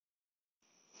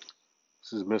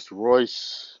This is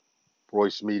Mr.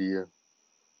 Royce Media,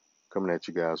 coming at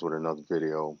you guys with another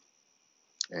video.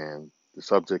 And the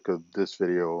subject of this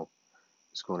video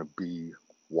is going to be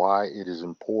why it is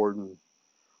important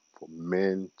for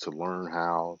men to learn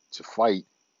how to fight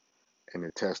and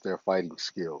to test their fighting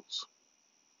skills.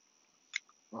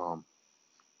 Um,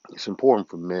 it's important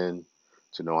for men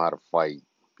to know how to fight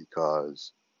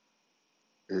because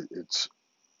it's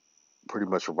pretty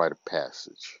much a rite of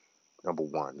passage. Number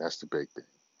one, that's the big thing.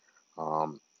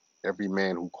 Um, every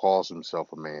man who calls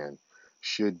himself a man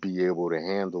should be able to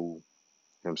handle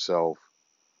himself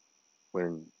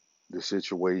when the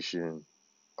situation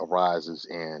arises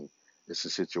and it's a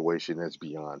situation that's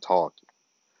beyond talking,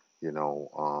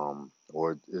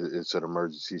 or it's an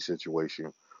emergency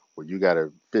situation where you got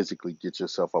to physically get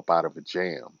yourself up out of a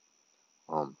jam.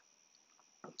 Um,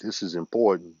 this is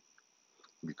important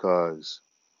because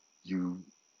you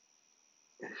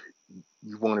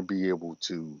you want to be able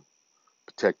to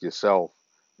protect yourself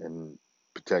and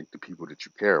protect the people that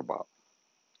you care about.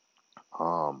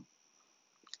 Um,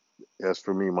 as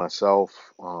for me myself,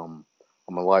 I'm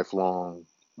a lifelong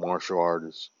martial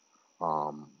artist.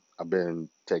 Um, I've been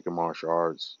taking martial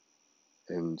arts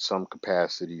in some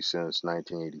capacity since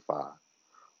 1985.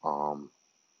 Um,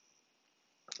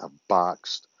 I've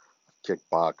boxed, I've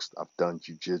kickboxed, I've done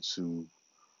jujitsu.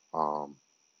 Um,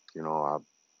 I've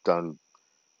done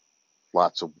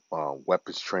lots of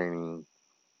weapons training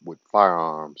with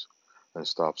firearms and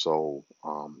stuff. So,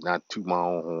 not to my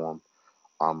own horn,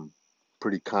 I'm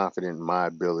pretty confident in my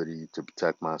ability to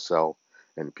protect myself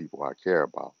and the people I care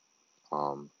about.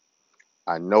 Um,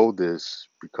 I know this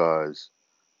because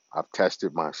I've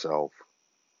tested myself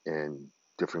in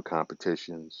different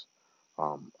competitions.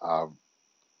 I've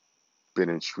been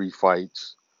in street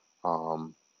fights,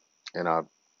 um, and I've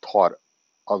taught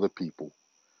other people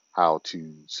how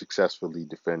to successfully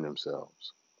defend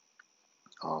themselves.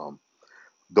 Um,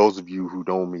 those of you who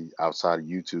know me outside of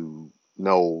YouTube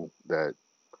know that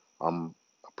I'm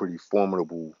a pretty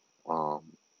formidable um,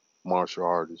 martial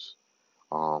artist,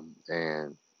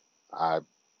 and I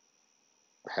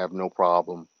have no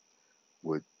problem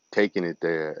with taking it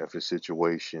there if a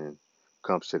situation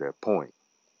comes to that point.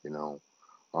 You know,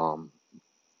 um,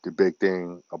 the big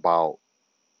thing about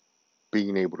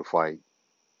being able to fight,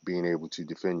 being able to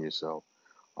defend yourself,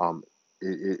 um,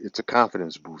 it's a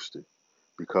confidence booster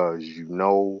because you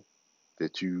know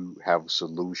that you have a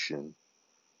solution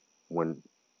when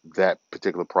that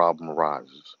particular problem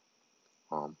arises.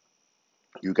 Um,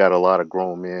 you got a lot of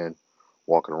grown men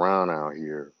walking around out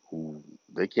here who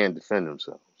they can't defend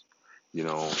themselves,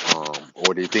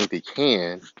 or they think they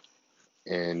can,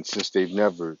 and since they've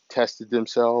never tested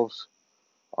themselves,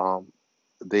 um,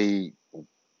 they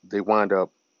they wind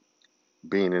up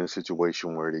being in a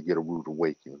situation where they get a rude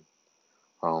awakening.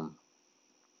 Um,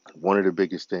 one of the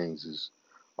biggest things is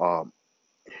um,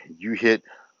 you hit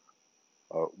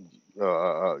uh,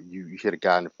 you hit a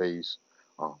guy in the face.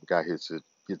 Guy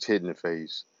gets hit in the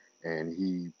face, and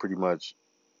he pretty much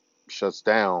shuts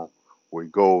down, where he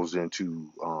goes into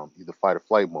either fight or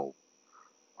flight mode.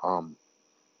 Um,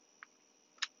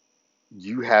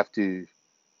 you have to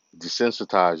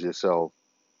desensitize yourself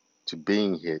to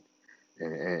being hit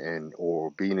and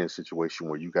or being in a situation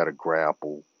where you got to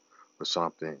grapple or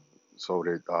something so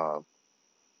that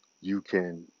you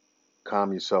can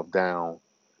calm yourself down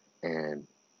and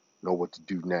know what to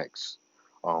do next.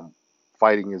 Um,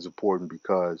 Fighting is important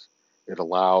because it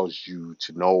allows you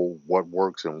to know what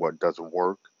works and what doesn't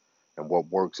work, and what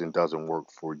works and doesn't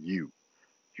work for you.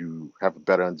 You have a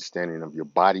better understanding of your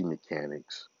body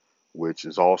mechanics, which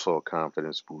is also a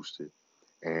confidence booster,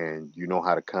 and you know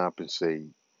how to compensate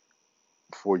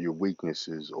for your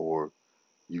weaknesses, or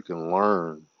you can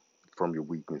learn from your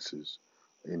weaknesses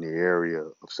in the area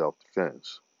of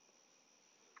self-defense.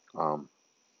 Um,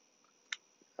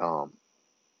 um,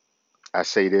 I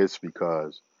say this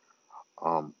because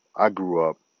I grew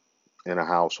up in a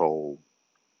household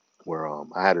where I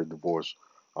had a divorce.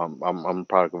 I'm a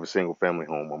product of a single family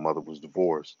home. My mother was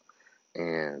divorced,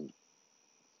 and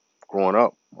growing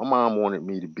up, my mom wanted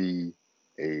me to be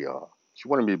she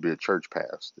wanted me to be a church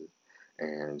pastor,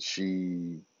 and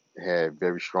she had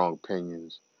very strong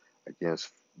opinions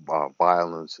against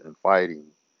violence and fighting,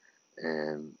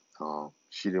 and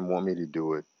she didn't want me to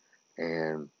do it.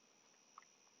 And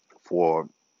for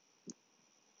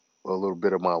a little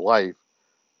bit of my life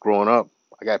growing up,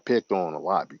 I got picked on a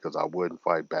lot because I wouldn't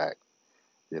fight back.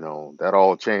 That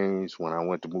all changed when I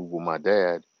went to move with my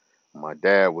dad. My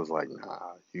dad was like,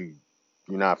 "Nah, you're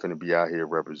not finna be out here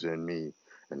representing me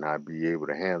and not be able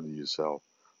to handle yourself."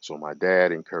 So my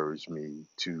dad encouraged me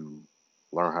to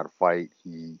learn how to fight.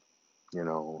 He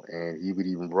and he would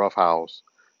even roughhouse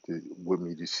with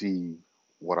me to see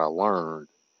what I learned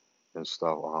and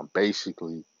stuff.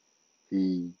 Basically,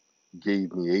 he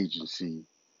gave me agency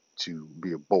to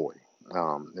be a boy,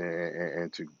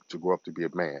 and to grow up to be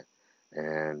a man.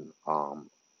 And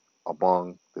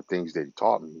among the things that he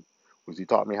taught me was he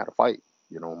taught me how to fight.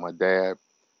 My dad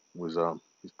was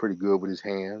pretty good with his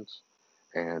hands,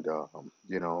 and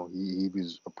he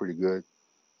was a pretty good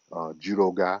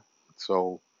judo guy.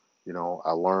 So,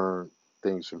 I learned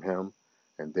things from him,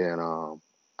 and then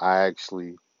I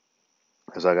actually,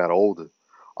 as I got older,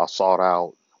 I sought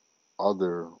out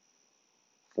other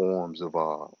forms of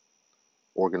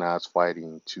organized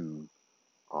fighting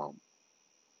um,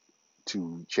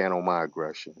 to channel my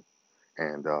aggression,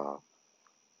 and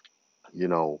you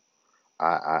know,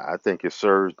 I think it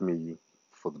served me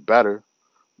for the better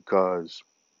because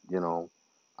you know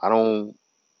I don't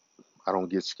I don't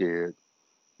get scared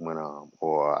when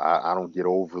or I don't get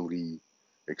overly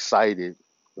excited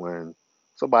when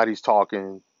somebody's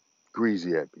talking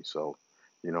greasy at me. So,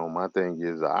 my thing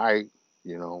is, all right,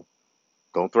 you know,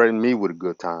 don't threaten me with a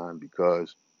good time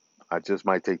because I just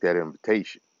might take that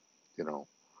invitation. You know,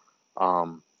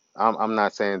 um, I'm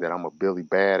not saying that I'm a Billy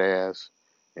badass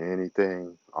and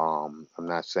anything. I'm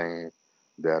not saying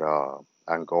that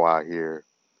I can go out here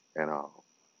and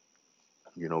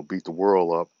beat the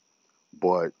world up,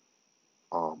 but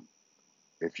um,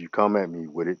 if you come at me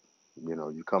with it,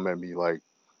 you come at me like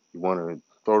you want to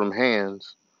throw them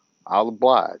hands, I'll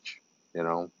oblige.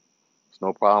 It's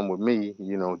no problem with me.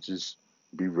 Just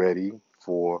be ready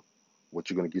for what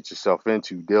you're going to get yourself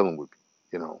into dealing with me.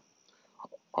 You know.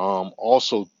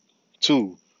 Also,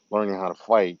 too, learning how to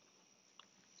fight,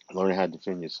 learning how to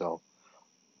defend yourself,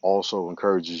 also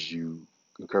encourages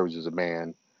a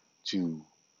man to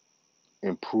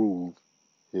improve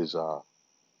his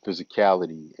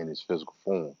physicality and his physical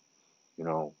form. You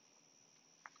know,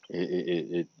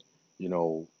 it you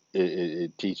know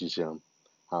it teaches him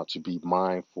how to be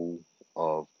mindful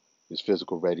of his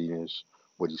physical readiness,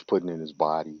 what he's putting in his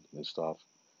body and stuff,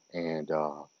 and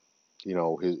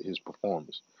his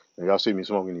performance. And y'all see me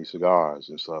smoking these cigars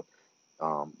and stuff.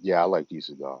 Yeah, I like these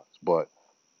cigars, but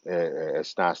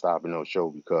it's not stopping no show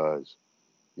because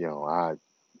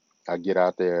I get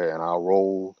out there and I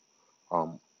roll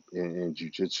um, in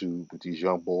jujitsu with these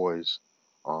young boys.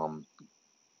 Um,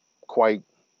 quite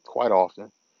quite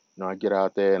often. I get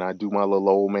out there and I do my little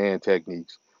old man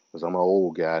techniques because I'm an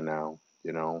old guy now,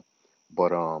 you know.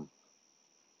 But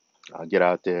I get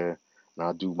out there and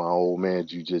I do my old man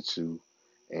jujitsu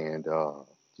and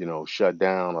shut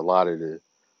down a lot of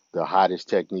the hottest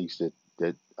techniques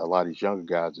that a lot of these younger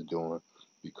guys are doing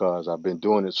because I've been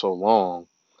doing it so long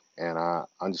and I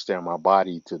understand my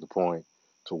body to the point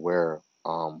to where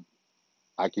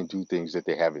I can do things that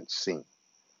they haven't seen.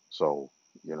 So,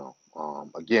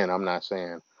 again, I'm not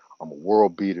saying I'm a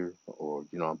world beater or,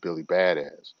 I'm Billy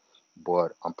Badass,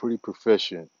 but I'm pretty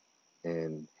proficient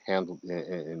in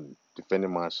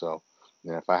defending myself.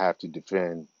 And if I have to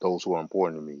defend those who are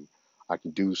important to me, I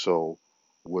can do so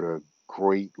with a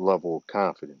great level of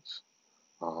confidence.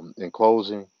 In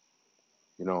closing,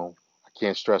 I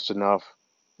can't stress enough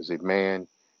as a man,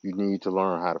 you need to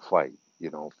learn how to fight.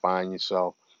 Find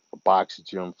yourself a boxing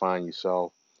gym, find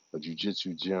yourself a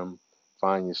jujitsu gym,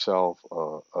 find yourself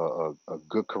a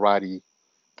good karate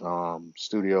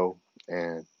studio,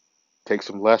 and take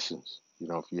some lessons.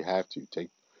 If you have to,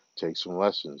 take some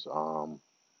lessons.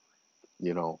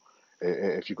 You know,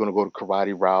 if you're going to go the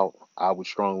karate route, I would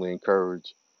strongly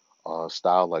encourage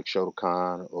style like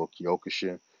Shotokan or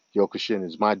Kyokushin. Kyokushin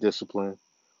is my discipline.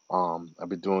 I've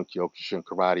been doing Kyokushin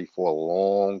karate for a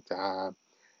long time,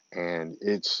 and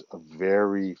it's a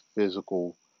very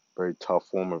physical, very tough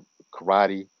form of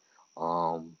karate.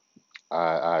 Um,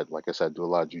 like I said, I do a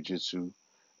lot of jujitsu,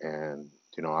 and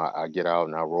I get out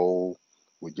and I roll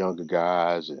with younger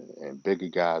guys and bigger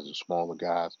guys and smaller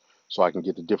guys, so I can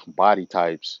get the different body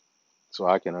types, so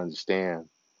I can understand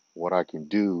what I can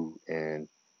do and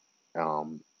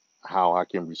um, how I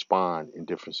can respond in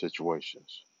different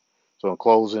situations. So in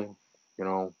closing, you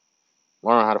know,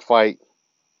 learn how to fight,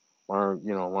 learn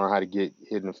how to get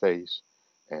hit in the face,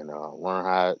 and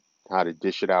learn how to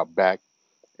dish it out back,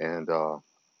 and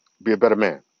be a better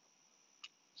man.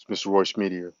 It's Mr. Royce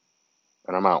Media,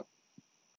 and I'm out.